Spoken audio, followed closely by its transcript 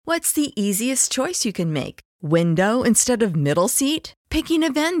What's the easiest choice you can make? Window instead of middle seat? Picking a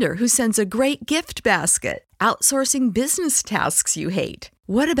vendor who sends a great gift basket? Outsourcing business tasks you hate?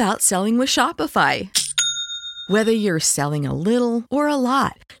 What about selling with Shopify? Whether you're selling a little or a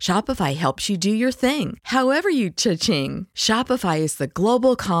lot, Shopify helps you do your thing, however you cha-ching. Shopify is the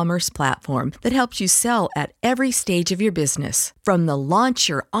global commerce platform that helps you sell at every stage of your business. From the launch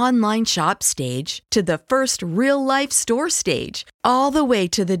your online shop stage to the first real-life store stage, all the way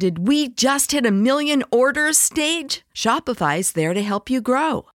to the did we just hit a million orders stage. Shopify's there to help you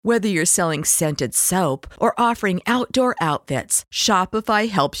grow. Whether you're selling scented soap or offering outdoor outfits, Shopify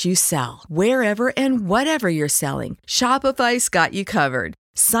helps you sell. Wherever and whatever you're selling, Shopify's got you covered.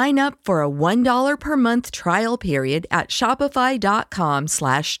 Sign up for a $1 per month trial period at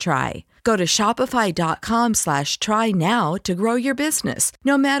shopify.com/try. Go to shopify.com/try now to grow your business,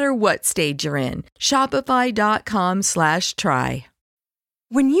 no matter what stage you're in. Shopify.com/try.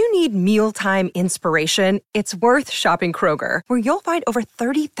 When you need mealtime inspiration, it's worth shopping Kroger, where you'll find over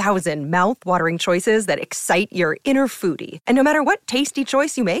 30,000 mouth-watering choices that excite your inner foodie. And no matter what tasty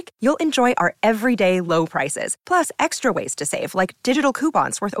choice you make, you'll enjoy our everyday low prices, plus extra ways to save, like digital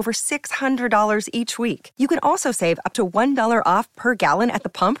coupons worth over $600 each week. You can also save up to $1 off per gallon at the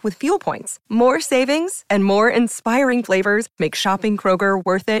pump with fuel points. More savings and more inspiring flavors make shopping Kroger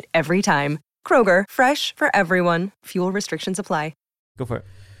worth it every time. Kroger, fresh for everyone. Fuel restrictions apply. Go for it.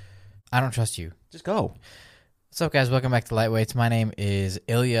 I don't trust you. Just go. What's up, guys? Welcome back to Lightweights. My name is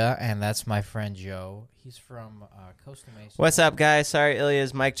Ilya, and that's my friend Joe. He's from Costa Mesa. What's up, guys? Sorry,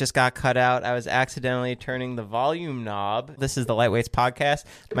 Ilya's mic just got cut out. I was accidentally turning the volume knob. This is the Lightweights podcast.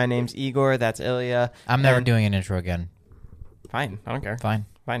 My name's Igor. That's Ilya. I'm never doing an intro again. Fine. I don't care. Fine.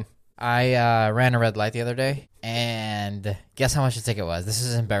 Fine. I ran a red light the other day, and guess how much the ticket was? This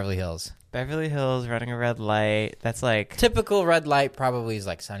is in Beverly Hills. Beverly Hills, running a red light. That's like... Typical red light probably is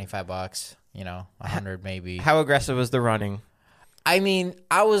like $75, you know, 100 maybe. How aggressive was the running? I mean,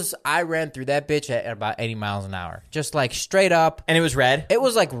 I ran through that bitch at about 80 miles an hour. Just like straight up. And it was red? It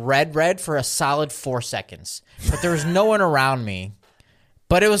was like red for a solid 4 seconds. But there was no one around me.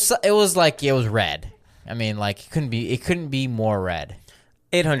 But it was red. I mean, like it couldn't be more red.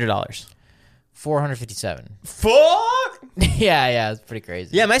 $800. $457. Fuck! Yeah, it's pretty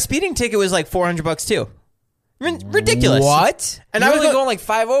crazy. Yeah, my speeding ticket was like $400 too. Ridiculous. What? And you I was only going like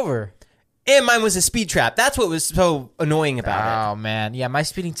 5 over. And mine was a speed trap. That's what was so annoying about it. Oh, man. Yeah, my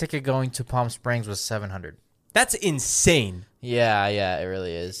speeding ticket going to Palm Springs was $700. That's insane. Yeah, it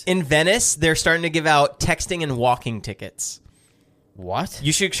really is. In Venice, they're starting to give out texting and walking tickets. What?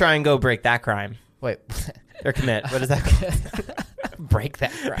 You should try and go break that crime. Wait. Or commit. What is that? Break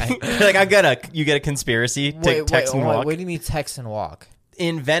that crime. Like, you get a conspiracy to text and walk. What do you mean text and walk?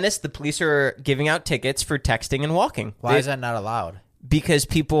 In Venice, the police are giving out tickets for texting and walking. Why is that not allowed? Because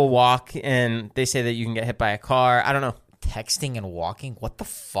people walk and they say that you can get hit by a car. I don't know. Texting and walking? What the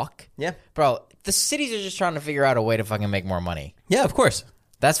fuck? Yeah. Bro, the cities are just trying to figure out a way to fucking make more money. Yeah, of course.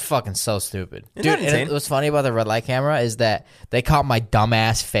 That's fucking so stupid. Isn't that insane? What's funny about the red light camera is that they caught my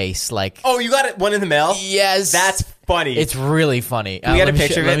dumbass face. Like, oh, you got one in the mail? Yes. That's funny. It's really funny. We got a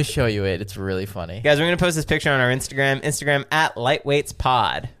picture of it? Let me show you it. It's really funny. Guys, we're going to post this picture on our Instagram at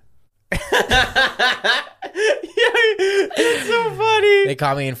LightweightsPod. It's so funny. They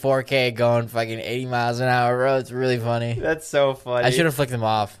caught me in 4K going fucking 80 miles an hour, bro. It's really funny. That's so funny. I should have flicked them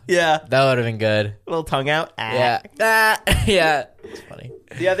off. Yeah. That would have been good. A little tongue out. Yeah. Yeah. It's funny.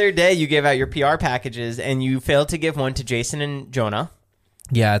 The other day, you gave out your PR packages, and you failed to give one to Jason and Jonah.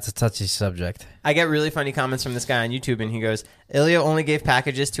 Yeah, it's a touchy subject. I get really funny comments from this guy on YouTube, and he goes, Ilya only gave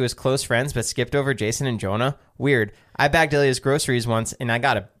packages to his close friends, but skipped over Jason and Jonah? Weird. I bagged Ilya's groceries once, and I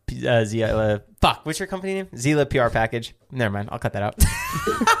got a Zila... Fuck, what's your company name? Zila PR package. Never mind, I'll cut that out.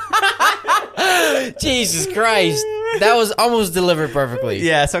 Jesus Christ. That was almost delivered perfectly.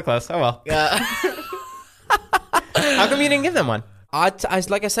 Yeah, so close. Oh, well. How come you didn't give them one?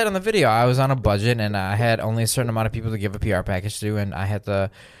 Like I said on the video, I was on a budget and I had only a certain amount of people to give a PR package to, and I had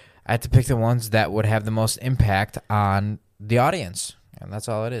to pick the ones that would have the most impact on the audience, and that's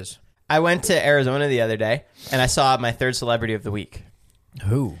all it is. I went to Arizona the other day, and I saw my third celebrity of the week.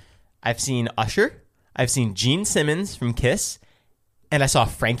 Who? I've seen Usher, I've seen Gene Simmons from Kiss, and I saw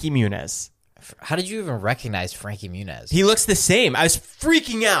Frankie Muniz. How did you even recognize Frankie Muniz? He looks the same. I was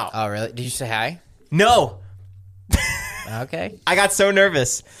freaking out. Oh, really? Did you say hi? No. Okay. I got so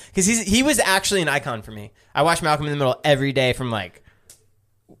nervous because he was actually an icon for me. I watched Malcolm in the Middle every day from like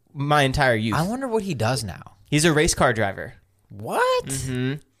my entire youth. I wonder what he does now. He's a race car driver. What?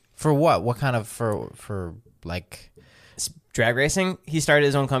 Mm-hmm. For what? What kind of for like drag racing? He started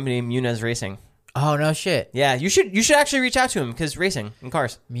his own company, Muniz Racing. Oh, no shit. Yeah, you should actually reach out to him because racing in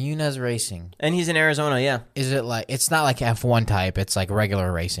cars. Muniz Racing. And he's in Arizona, yeah. Is it like, it's not like F1 type, it's like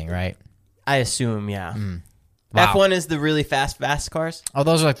regular racing, right? I assume, yeah. Wow. F1 is the really fast cars. Oh,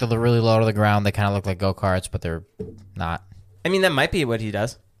 those are like the really low to the ground. They kind of look like go-karts, but they're not. I mean, that might be what he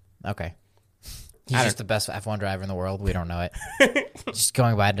does. Okay. He's just the best F1 driver in the world. We don't know it. Just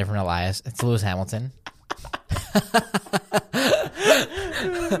going by a different Elias. It's Lewis Hamilton.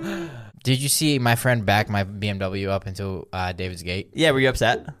 Did you see my friend back my BMW up into David's gate? Yeah, were you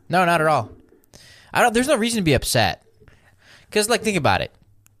upset? No, not at all. There's no reason to be upset. Because, like, think about it.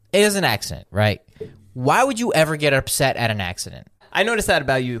 It is an accident, right? Why would you ever get upset at an accident? I noticed that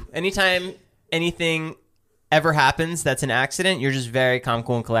about you. Anytime anything ever happens that's an accident, you're just very calm,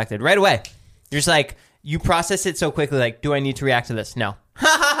 cool, and collected. Right away. You're just like, you process it so quickly, like, do I need to react to this? No.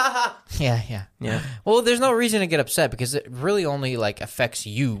 Yeah. Yeah. Well, there's no reason to get upset because it really only, like, affects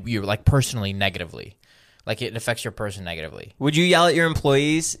you like, personally negatively. Like, it affects your person negatively. Would you yell at your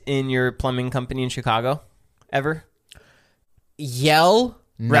employees in your plumbing company in Chicago? Ever? Yell?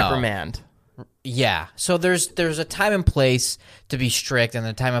 No. Reprimand. Yeah. So there's a time and place to be strict and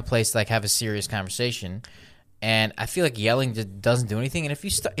a time and place to, like, have a serious conversation. And I feel like yelling just doesn't do anything. And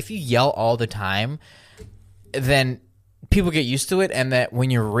if you yell all the time, then people get used to it, and that when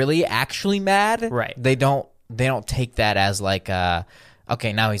you're really actually mad, right, they don't take that as like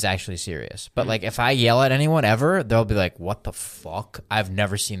okay, now he's actually serious. But like if I yell at anyone ever, they'll be like, what the fuck? I've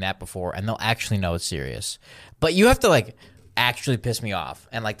never seen that before, and they'll actually know it's serious. But you have to like actually piss me off,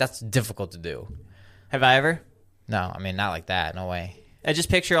 and like that's difficult to do. Have I ever? No, I mean not like that. No way. I just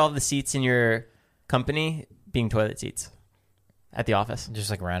picture all the seats in your company being toilet seats at the office. Just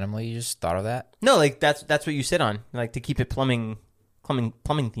like randomly, you just thought of that? No, like that's what you sit on, like to keep it plumbing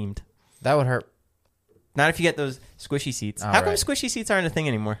themed. That would hurt. Not if you get those squishy seats. How come squishy seats aren't a thing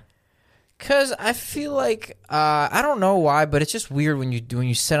anymore? Because I feel like I don't know why, but it's just weird when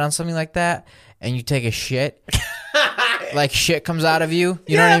you sit on something like that and you take a shit. Like shit comes out of you.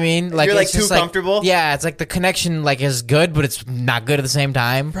 You know what I mean? Like you're like it's too just comfortable. Yeah, it's like the connection like is good, but it's not good at the same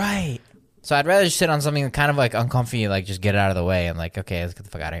time. Right. So I'd rather just sit on something kind of like uncomfy, like just get it out of the way and like, okay, let's get the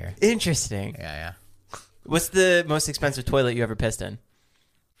fuck out of here. Interesting. Yeah. What's the most expensive toilet you ever pissed in?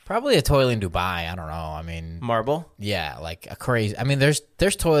 Probably a toilet in Dubai. I don't know. I mean, marble? Yeah, like a crazy. I mean, there's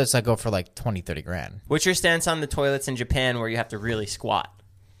toilets that go for like 20, 30 grand. What's your stance on the toilets in Japan where you have to really squat?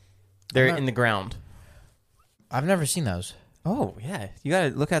 They're in the ground. I've never seen those. Oh, yeah. You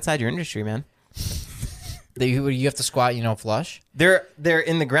got to look outside your industry, man. You have to squat, flush? They're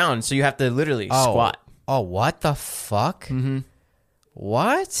in the ground, so you have to literally squat. Oh, what the fuck? Mm-hmm.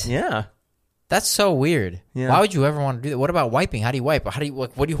 What? Yeah. That's so weird. Yeah. Why would you ever want to do that? What about wiping? How do you wipe? What do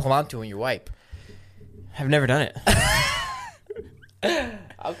you hold on to when you wipe? I've never done it.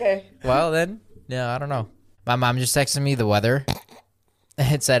 Okay. Well, then, I don't know. My mom just texted me the weather.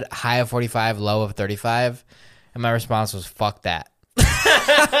 It said high of 45, low of 35. And my response was, fuck that.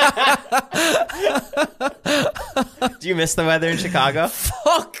 Do you miss the weather in Chicago?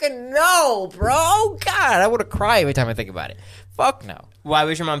 Fucking no, bro. God, I would have cried every time I think about it. Fuck no. Why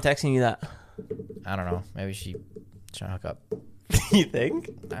was your mom texting you that? I don't know. Maybe she trying to hook up. You think?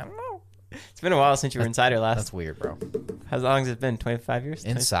 I don't know. It's been a while since you were inside her last. That's weird, bro. How long has it been? 25 years?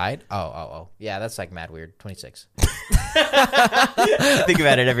 Inside? Oh. Yeah, that's like mad weird. 26. I think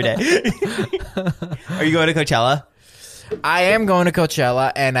about it every day. Are you going to Coachella? I am going to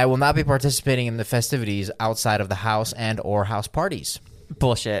Coachella, and I will not be participating in the festivities outside of the house or house parties.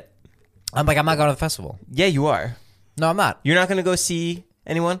 Bullshit. I'm not going to the festival. Yeah, you are. No, I'm not. You're not going to go see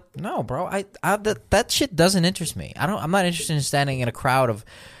anyone? No, bro. That shit doesn't interest me. I'm not interested in standing in a crowd of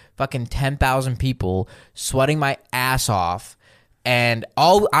fucking 10,000 people, sweating my ass off. And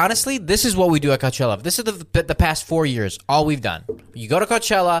honestly, this is what we do at Coachella. This is the past 4 years, all we've done. You go to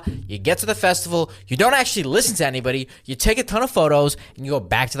Coachella, you get to the festival, you don't actually listen to anybody, you take a ton of photos, and you go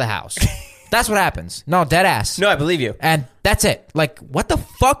back to the house. That's what happens. No, dead ass. No, I believe you. And that's it. Like, what the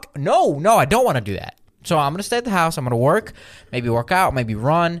fuck? No, I don't want to do that. So I'm going to stay at the house, I'm going to work, maybe work out, maybe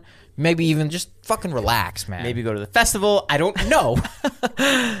run, maybe even just fucking relax, man. Maybe go to the festival. I don't know.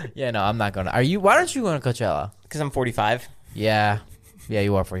 Yeah, no, I'm not going to. Why aren't you going to Coachella? Because I'm 45. Yeah,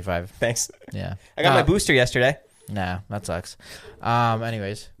 you are 45. Than's. Yeah. I got my booster yesterday. Nah, that sucks.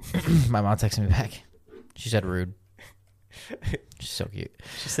 Anyways, my mom texted me back. She said rude. She's so cute.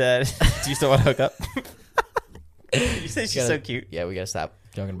 She said, do you still want to hook up? You said she's so cute. Yeah, we got to stop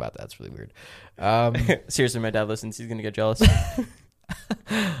joking about that. It's really weird. Seriously, my dad listens. He's going to get jealous.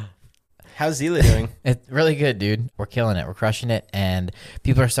 How's Zila doing? It's really good, dude. We're killing it. We're crushing it. And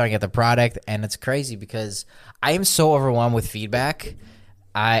people are starting to get the product. And it's crazy because I am so overwhelmed with feedback.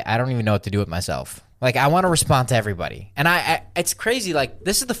 I don't even know what to do with myself. Like, I want to respond to everybody. And it's crazy. Like,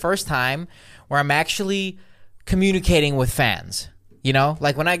 this is the first time where I'm actually communicating with fans. You know?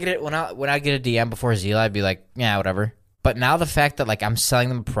 Like, when I get a DM before Zila, I'd be like, yeah, whatever. But now the fact that, like, I'm selling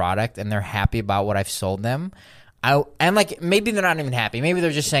them a product and they're happy about what I've sold them, and, like, maybe they're not even happy. Maybe they're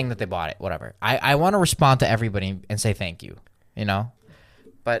just saying that they bought it, whatever. I want to respond to everybody and say thank you, you know?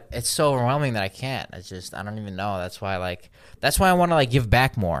 But it's so overwhelming that I can't. It's just, I don't even know. That's why I want to, like, give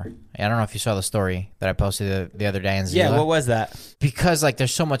back more. I don't know if you saw the story that I posted the other day in Zila. Yeah, what was that? Because, like,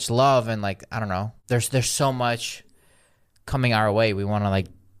 there's so much love and, like, I don't know. There's so much coming our way. We want to, like,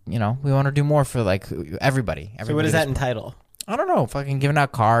 you know, we want to do more for, like, everybody. So what does that entitle? I don't know. Fucking giving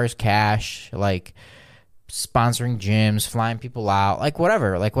out cars, cash, like, sponsoring gyms, flying people out, like,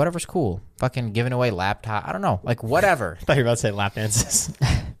 whatever. Like, whatever's cool. Fucking giving away laptop. I don't know. Like, whatever. I thought you were about to say lap dances.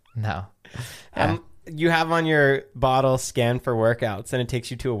 No. Yeah. You have on your bottle scan for workouts, and it takes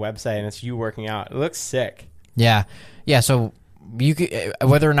you to a website, and it's you working out. It looks sick. Yeah. So you could,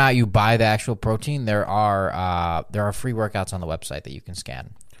 whether or not you buy the actual protein, there are free workouts on the website that you can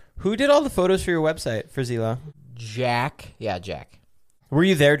scan. Who did all the photos for your website for Zila? Jack. Yeah, Jack. Were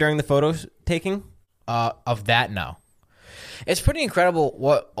you there during the photo taking? Of that, no. It's pretty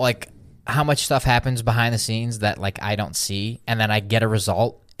incredible how much stuff happens behind the scenes that, like, I don't see, and then I get a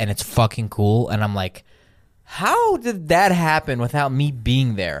result and it's fucking cool, and I'm like, how did that happen without me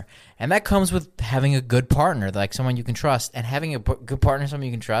being there? And that comes with having a good partner, like someone you can trust, and having a good partner, someone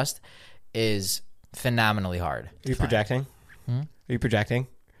you can trust, is phenomenally hard. Are you projecting? Are you projecting?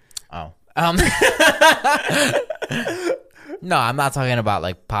 Oh. No, I'm not talking about,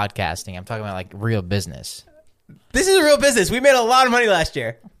 like, podcasting. I'm talking about, like, real business. This is a real business. We made a lot of money last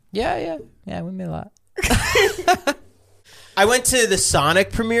year. Yeah, we made a lot. I went to the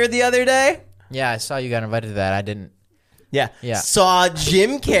Sonic premiere the other day. Yeah, I saw you got invited to that. I didn't. Yeah. Yeah. Saw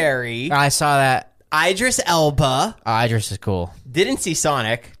Jim Carrey. I saw that. Idris Elba. Idris is cool. Didn't see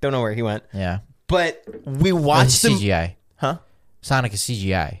Sonic. Don't know where he went. Yeah. But we watched him. CGI. Huh? Sonic is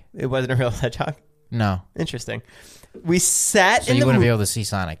CGI. It wasn't a real hedgehog? No. Interesting. We sat so in you the wouldn't be able to see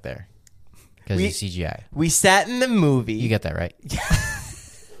Sonic there because he's CGI. We sat in the movie. You get that right?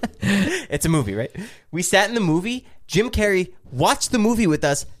 It's a movie, right? We sat in the movie. Jim Carrey watched the movie with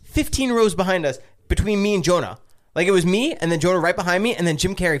us 15 rows behind us between me and Jonah. Like, it was me and then Jonah right behind me and then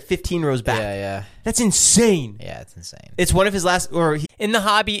Jim Carrey 15 rows back. Yeah. That's insane. Yeah, it's insane. It's one of his last... In the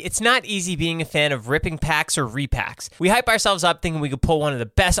hobby, it's not easy being a fan of ripping packs or repacks. We hype ourselves up thinking we could pull one of the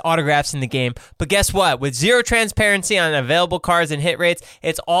best autographs in the game, but guess what? With zero transparency on available cards and hit rates,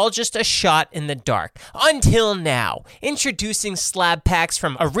 it's all just a shot in the dark. Until now. Introducing slab packs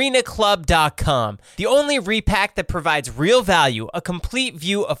from arenaclub.com. The only repack that provides real value, a complete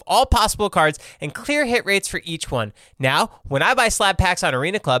view of all possible cards, and clear hit rates for each one. Now, when I buy slab packs on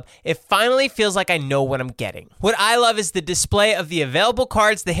Arena Club, it finally feels like I know what I'm getting. What I love is the display of the available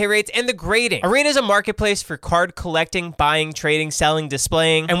cards, the hit rates, and the grading. Arena is a marketplace for card collecting, buying, trading, selling,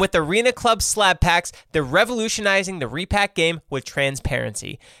 displaying, and with Arena Club slab packs, they're revolutionizing the repack game with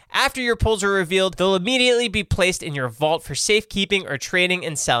transparency. After your pulls are revealed, they'll immediately be placed in your vault for safekeeping or trading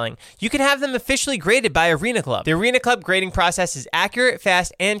and selling. You can have them officially graded by Arena Club. The Arena Club grading process is accurate,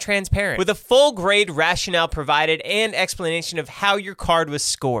 fast, and transparent, with a full grade rationale provided and explanation of how your card was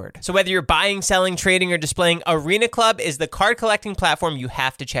scored. So whether you're buying, selling, trading, or displaying, Arena Club is the card collecting platform you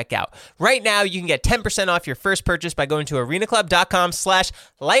have to check out. Right now, you can get 10% off your first purchase by going to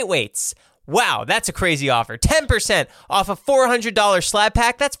arenaclub.com/lightweights. Wow, that's a crazy offer. 10% off a $400 slab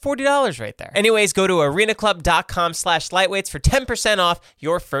pack. That's $40 right there. Anyways, go to arenaclub.com/lightweights for 10% off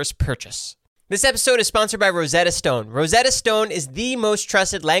your first purchase. This episode is sponsored by Rosetta Stone. Rosetta Stone is the most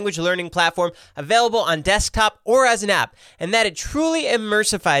trusted language learning platform available on desktop or as an app, and that it truly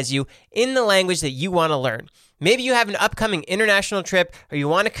immersifies you in the language that you want to learn. Maybe you have an upcoming international trip or you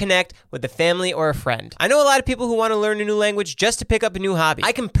want to connect with a family or a friend. I know a lot of people who want to learn a new language just to pick up a new hobby.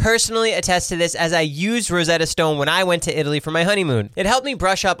 I can personally attest to this as I used Rosetta Stone when I went to Italy for my honeymoon. It helped me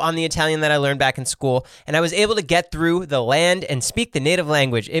brush up on the Italian that I learned back in school, and I was able to get through the land and speak the native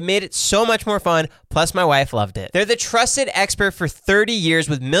language. It made it so much more fun, plus my wife loved it. They're the trusted expert for 30 years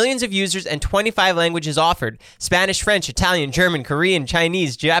with millions of users and 25 languages offered. Spanish, French, Italian, German, Korean,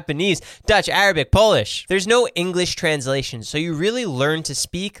 Chinese, Japanese, Dutch, Arabic, Polish. There's no English translation, so you really learn to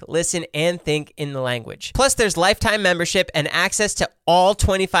speak, listen, and think in the language. Plus, there's lifetime membership and access to all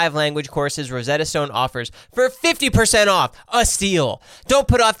 25 language courses Rosetta Stone offers for 50% off. A steal. Don't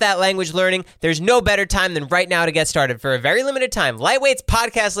put off that language learning. There's no better time than right now to get started. For a very limited time, Lightweight's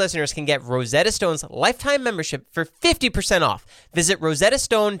podcast listeners can get Rosetta Stone's lifetime membership for 50% off. Visit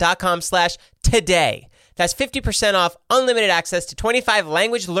rosettastone.com/today. That's 50% off unlimited access to 25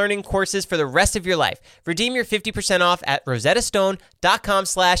 language learning courses for the rest of your life. Redeem your 50% off at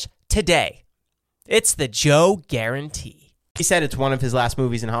rosettastone.com/today. It's the Joe guarantee. He said it's one of his last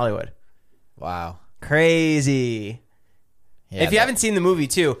movies in Hollywood. Wow. Crazy. Yeah, If you haven't seen the movie,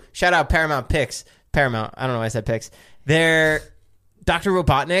 too, shout out Paramount Picks. Paramount. I don't know why I said Picks. Dr.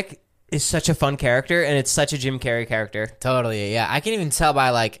 Robotnik is such a fun character, and it's such a Jim Carrey character. Totally, yeah. I can even tell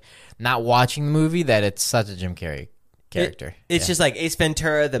by, like, not watching the movie that it's such a Jim Carrey character. It's just like Ace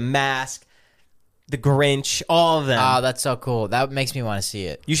Ventura, The Mask, The Grinch, all of them. Oh, that's so cool. That makes me want to see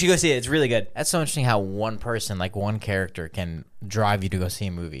it. You should go see it. It's really good. That's so interesting how one person, like one character, can drive you to go see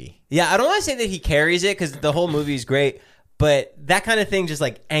a movie. Yeah, I don't want to say that he carries it because the whole movie is great, but that kind of thing just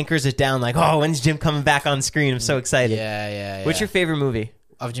like anchors it down like, oh, when's Jim coming back on screen? I'm so excited. Yeah. What's your favorite movie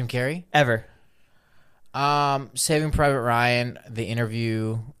of Jim Carrey? ever? Saving Private Ryan, The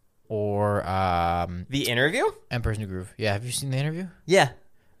Interview, or The Interview? Emperor's New Groove. Yeah, have you seen The Interview? Yeah.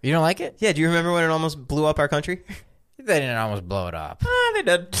 You don't like it? Yeah, do you remember when it almost blew up our country? They didn't almost blow it up. They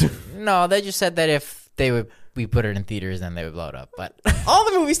did. No, they just said that if we put it in theaters, then they would blow it up. But All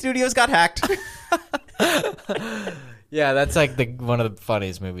the movie studios got hacked. yeah, that's like one of the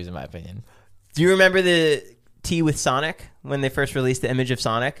funniest movies in my opinion. Do you remember the tea with Sonic when they first released the image of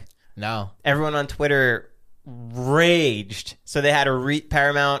Sonic? No. Everyone on Twitter raged. So they had to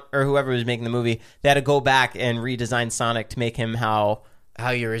Paramount or whoever was making the movie, they had to go back and redesign Sonic to make him how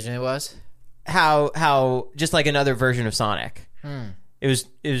he originally was? How just like another version of Sonic. It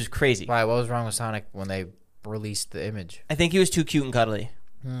was crazy. Why? What was wrong with Sonic when they released the image? I think he was too cute and cuddly.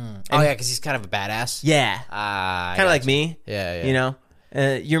 Oh yeah, because he's kind of a badass. Yeah. Kind of like me. Yeah. You know?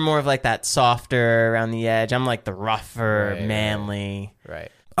 You're more of like that softer around the edge. I'm like the rougher, manly.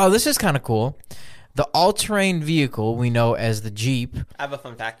 Right. Oh, this is kind of cool. The all-terrain vehicle we know as the Jeep I have a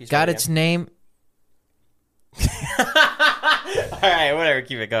fun fact. got its name. All right, whatever.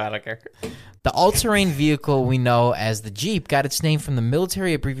 Keep it going. I don't care. The all-terrain vehicle we know as the Jeep got its name from the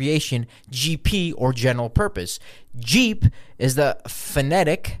military abbreviation GP, or General Purpose. Jeep is the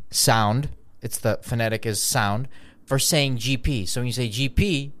phonetic sound. It's the phonetic is sound for saying GP. So when you say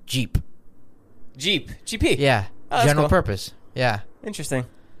GP, Jeep. GP. Yeah. Oh, that's General cool. Purpose. Yeah. Interesting.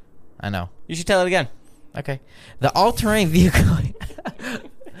 I know. You should tell it again. Okay. The all-terrain vehicle.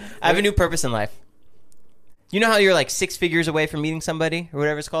 I have a new purpose in life. You know how you're like 6 figures away from meeting somebody or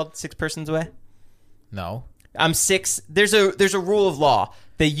whatever it's called, 6 persons away? No. I'm 6. There's a rule of law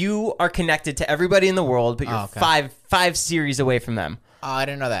that you are connected to everybody in the world, but you're five series away from them. Oh, I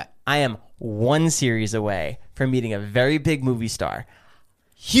didn't know that. I am 1 series away from meeting a very big movie star.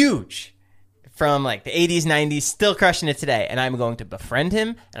 Huge. From like the 80s, 90s, still crushing it today. And I'm going to befriend him,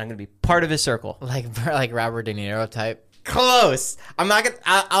 and I'm going to be part of his circle. Like Robert De Niro type. Close. I'm not gonna.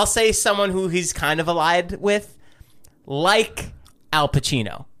 I'll say someone who he's kind of allied with, like Al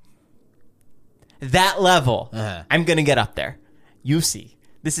Pacino. That level, I'm gonna get up there. You see,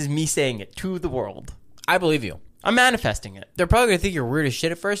 this is me saying it to the world. I believe you. I'm manifesting it. They're probably gonna think you're weird as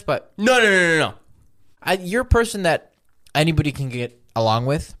shit at first, but No. you're a person that anybody can get along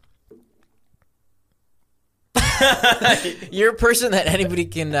with. You're a person that anybody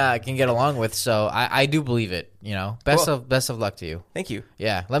can get along with, so I do believe it. You know, best of luck to you. Thank you.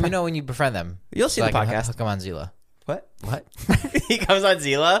 Yeah, let me know when you befriend them. You'll see so the I can podcast. hook him on Zila. What? What? He comes on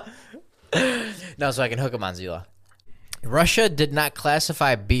Zila. No, so I can hook him on Zila. Russia did not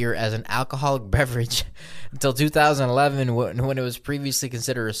classify beer as an alcoholic beverage until 2011, when it was previously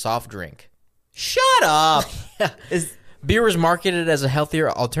considered a soft drink. Shut up. Beer was marketed as a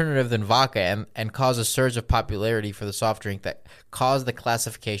healthier alternative than vodka and caused a surge of popularity for the soft drink that caused the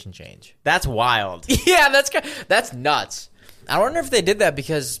classification change. That's wild. Yeah, that's nuts. I wonder if they did that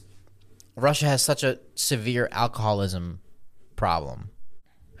because Russia has such a severe alcoholism problem.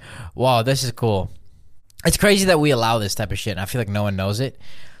 Wow, this is cool. It's crazy that we allow this type of shit, and I feel like no one knows it.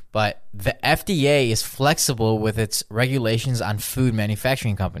 But the FDA is flexible with its regulations on food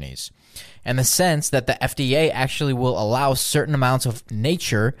manufacturing companies, in the sense that the FDA actually will allow certain amounts of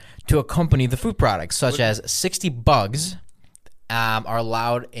nature to accompany the food products, such as 60 bugs are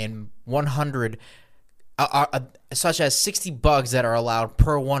allowed in 100, such as 60 bugs that are allowed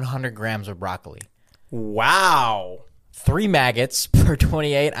per 100 grams of broccoli. Wow. 3 maggots per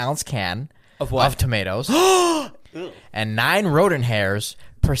 28-ounce can Of what? of tomatoes, and 9 rodent hairs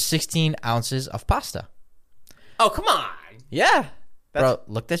per 16 ounces of pasta. Oh, come on. Yeah. Bro,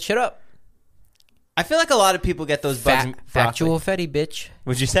 look that shit up. I feel like a lot of people get those bugs. in Factual broccoli. fetty, bitch.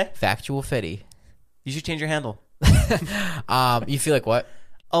 What'd you say? Factual fetty. You should change your handle. You feel like what?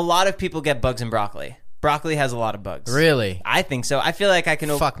 A lot of people get bugs in broccoli. Broccoli has a lot of bugs. Really? I think so. I feel like I can.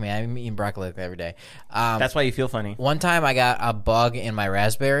 Fuck me, I'm eating broccoli like that every day. That's why you feel funny. One time I got a bug in my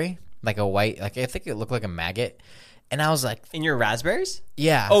raspberry, like a white, like I think it looked like a maggot, and I was like, In your raspberries?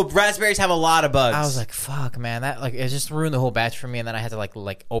 yeah. Oh, raspberries have a lot of bugs. I was like, fuck, man, that like it just ruined the whole batch for me, and then I had to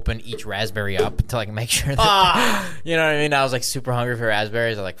like open each raspberry up to like make sure that you know what I mean. I was like super hungry for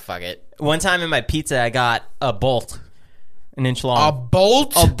raspberries. I was like, fuck it. one time in my pizza, I got a bolt, an inch long. A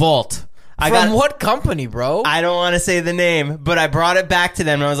bolt? A bolt. From what company, bro? I don't want to say the name, but I brought it back to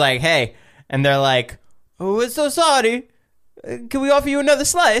them and I was like, hey. And they're like, oh, we're so sorry. Can we offer you another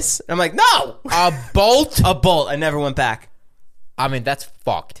slice? And I'm like, no. A bolt? A bolt. I never went back. I mean, that's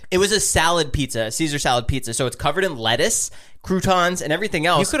fucked. It was a salad pizza, a Caesar salad pizza. So it's covered in lettuce, croutons, and everything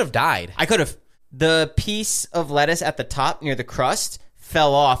else. You could have died. I could have. The piece of lettuce at the top near the crust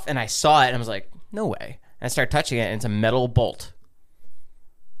fell off, and I saw it, and I was like, no way. And I started touching it, and it's a metal bolt.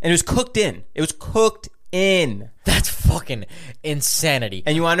 And it was cooked in. It was cooked in. That's fucking insanity.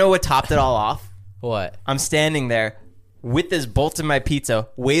 And you want to know what topped it all off? What? I'm standing there with this bolt in my pizza,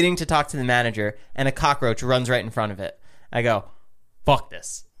 waiting to talk to the manager, and a cockroach runs right in front of it. I go, fuck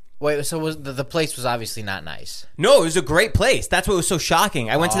this. Wait, so was the place was obviously not nice. No, it was a great place. That's what was so shocking.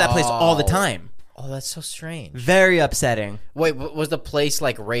 I went to that place all the time. Oh, that's so strange. Very upsetting. Wait, was the place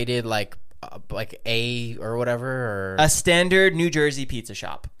like rated like A or whatever? Or A standard New Jersey pizza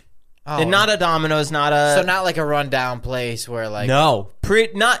shop. oh, And not a Domino's, not a... so not like a rundown place where like No.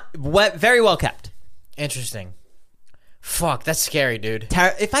 Very well kept. Interesting. Fuck, that's scary, dude.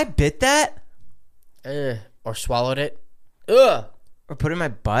 If I bit that... Or swallowed it. Ugh. Or put it in my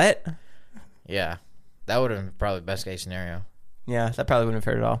butt... Yeah, that would have been probably best case scenario. Yeah, that probably wouldn't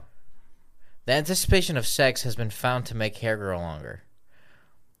have hurt at all. The anticipation of sex has been found to make hair grow longer.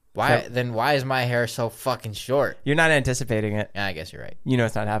 Why? So- Then why is my hair so fucking short? You're not anticipating it. Yeah, I guess you're right. You know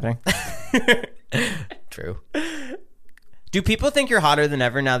it's not happening. True. Do people think you're hotter than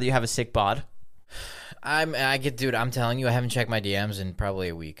ever now that you have a sick bod? Dude, I'm telling you, I haven't checked my DMs in probably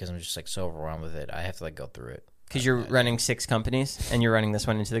a week because I'm just like so overwhelmed with it. I have to like go through it. Because you're running 6 companies and you're running this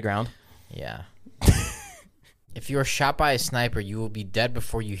one into the ground? Yeah. If you are shot by a sniper, you will be dead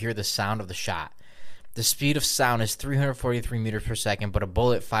before you hear the sound of the shot. The speed of sound is 343 meters per second, but a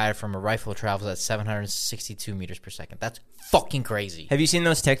bullet fired from a rifle travels at 762 meters per second. That's fucking crazy. Have you seen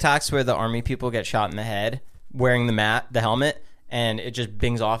those TikToks where the army people get shot in the head wearing the helmet, and it just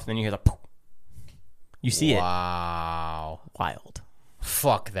bings off, and then you hear the poof. You see it. Wow. Wild.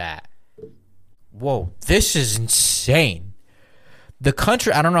 Fuck that. Whoa, this is insane. The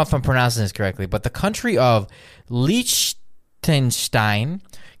country, I don't know if I'm pronouncing this correctly, but the country of Liechtenstein,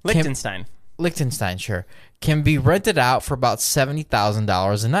 sure, can be rented out for about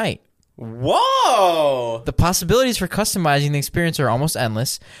 $70,000 a night. Whoa! The possibilities for customizing the experience are almost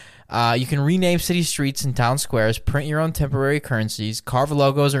endless. You can rename city streets and town squares, print your own temporary currencies, carve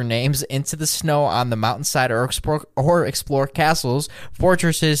logos or names into the snow on the mountainside, or explore castles,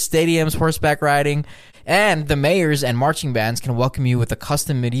 fortresses, stadiums, horseback riding, and the mayors and marching bands can welcome you with a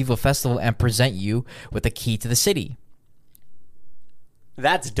custom medieval festival and present you with a key to the city.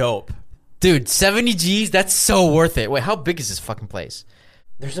 That's dope. Dude, 70 G's, that's so worth it. Wait, how big is this fucking place?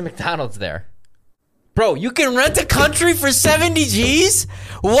 There's a McDonald's there. Bro, you can rent a country for 70 G's?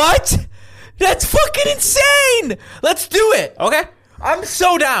 What? That's fucking insane! Let's do it! Okay. I'm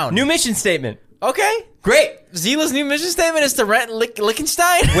so down. New mission statement. Okay. Great. Zila's new mission statement is to rent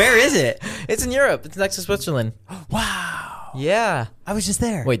Liechtenstein. Where is it? It's in Europe. It's next to Switzerland. Wow. Yeah. I was just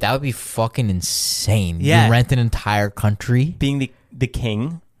there. Wait, that would be fucking insane. Yeah. You rent an entire country? Being the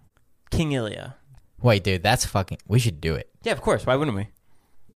king. King Ilya. Wait, dude, that's fucking... We should do it. Yeah, of course. Why wouldn't we?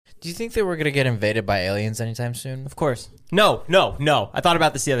 Do you think that we're going to get invaded by aliens anytime soon? Of course. No. I thought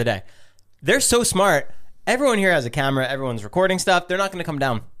about this the other day. They're so smart. Everyone here has a camera. Everyone's recording stuff. They're not going to come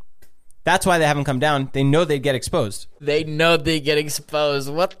down. That's why they haven't come down. They know they'd get exposed. They know they get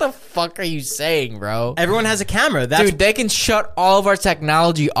exposed. What the fuck are you saying, bro? Everyone has a camera. Dude, they can shut all of our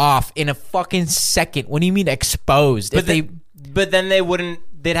technology off in a fucking second. What do you mean exposed? But then they wouldn't.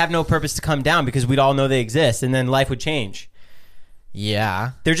 They'd have no purpose to come down because we'd all know they exist, and then life would change.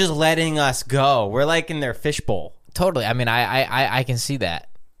 Yeah, They're just letting us go. We're like in their fishbowl. totally. I mean, I can see that,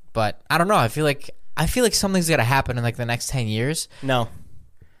 but I don't know. I feel like something's gonna happen in like the next 10 years. No.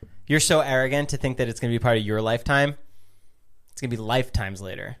 You're so arrogant to think that it's going to be part of your lifetime. It's going to be lifetimes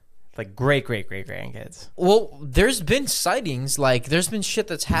later. Like great grandkids. Well, there's been sightings. Like, there's been shit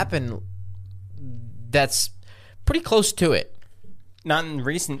that's happened that's pretty close to it. Not in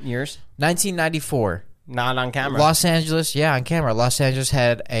recent years. 1994. Not on camera. Los Angeles, yeah, on camera. Los Angeles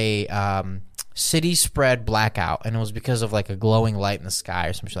had a city spread blackout, and it was because of like a glowing light in the sky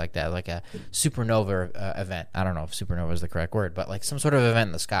or some shit like that, like a supernova event. I don't know if supernova is the correct word, but like some sort of event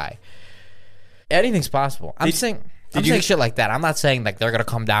in the sky. Anything's possible. I'm saying shit like that. I'm not saying like they're gonna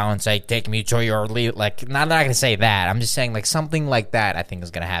come down and say take mutual or leave. Like, I'm not gonna say that. I'm just saying like something like that I think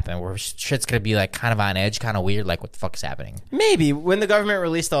is gonna happen, where shit's gonna be like kind of on edge, kind of weird. Like, what the fuck is happening? Maybe when the government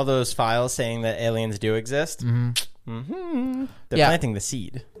released all those files saying that aliens do exist, they're planting the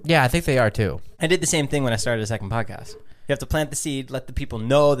seed. Yeah, I think they are too. I did the same thing when I started a second podcast. You have to plant the seed, let the people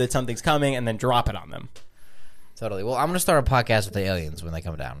know that something's coming, and then drop it on them. Totally. Well, I'm gonna start a podcast with the aliens when they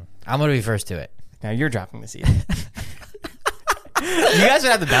come down. I'm gonna be first to it. Now you're dropping the seed. You guys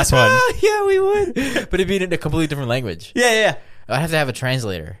would have the best one. Yeah, we would. But it'd be in a completely different language. Yeah. I'd have to have a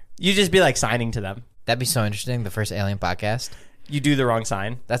translator. You just be like signing to them. That'd be so interesting. The first alien podcast. You do the wrong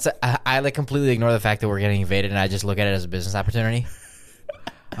sign. I like completely ignore the fact that we're getting invaded, and I just look at it as a business opportunity.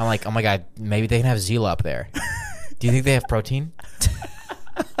 I'm like, oh my god, maybe they can have Zila up there. Do you think they have protein?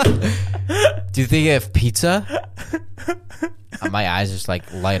 Do you think they have pizza? My eyes just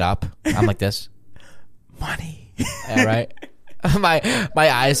like light up. I'm like this. Money. Yeah, right. My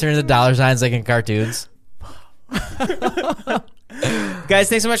eyes turn into dollar signs like in cartoons. Guys,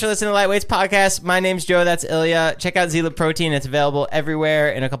 thanks so much for listening to Lightweights Podcast. My name's Joe. That's Ilya. Check out Zila Protein. It's available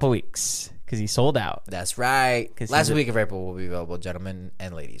everywhere in a couple weeks because he sold out. That's right. Last week of April will be available, gentlemen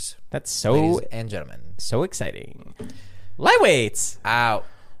and ladies. That's so Ladies and gentlemen. so exciting. Lightweights. Out.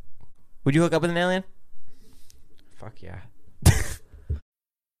 Would you hook up with an alien? Fuck yeah.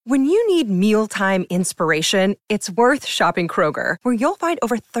 When you need mealtime inspiration, it's worth shopping Kroger, where you'll find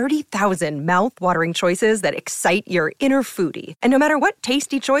over 30,000 mouth-watering choices that excite your inner foodie. And no matter what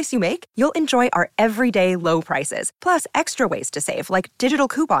tasty choice you make, you'll enjoy our everyday low prices, plus extra ways to save, like digital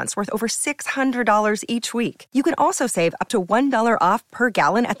coupons worth over $600 each week. You can also save up to $1 off per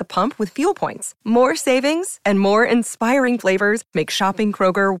gallon at the pump with fuel points. More savings and more inspiring flavors make shopping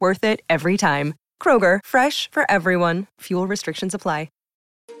Kroger worth it every time. Kroger, fresh for everyone. Fuel restrictions apply.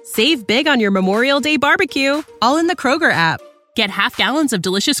 Save big on your Memorial Day barbecue, all in the Kroger app. Get half gallons of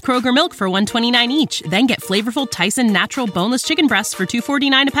delicious Kroger milk for $1.29 each. Then get flavorful Tyson natural boneless chicken breasts for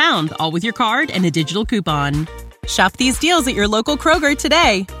 $2.49 a pound, all with your card and a digital coupon. Shop these deals at your local Kroger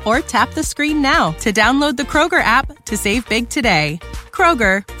today, or tap the screen now to download the Kroger app to save big today.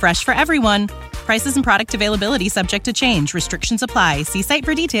 Kroger, fresh for everyone. Prices and product availability subject to change. Restrictions apply. See site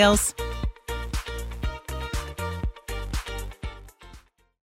for details.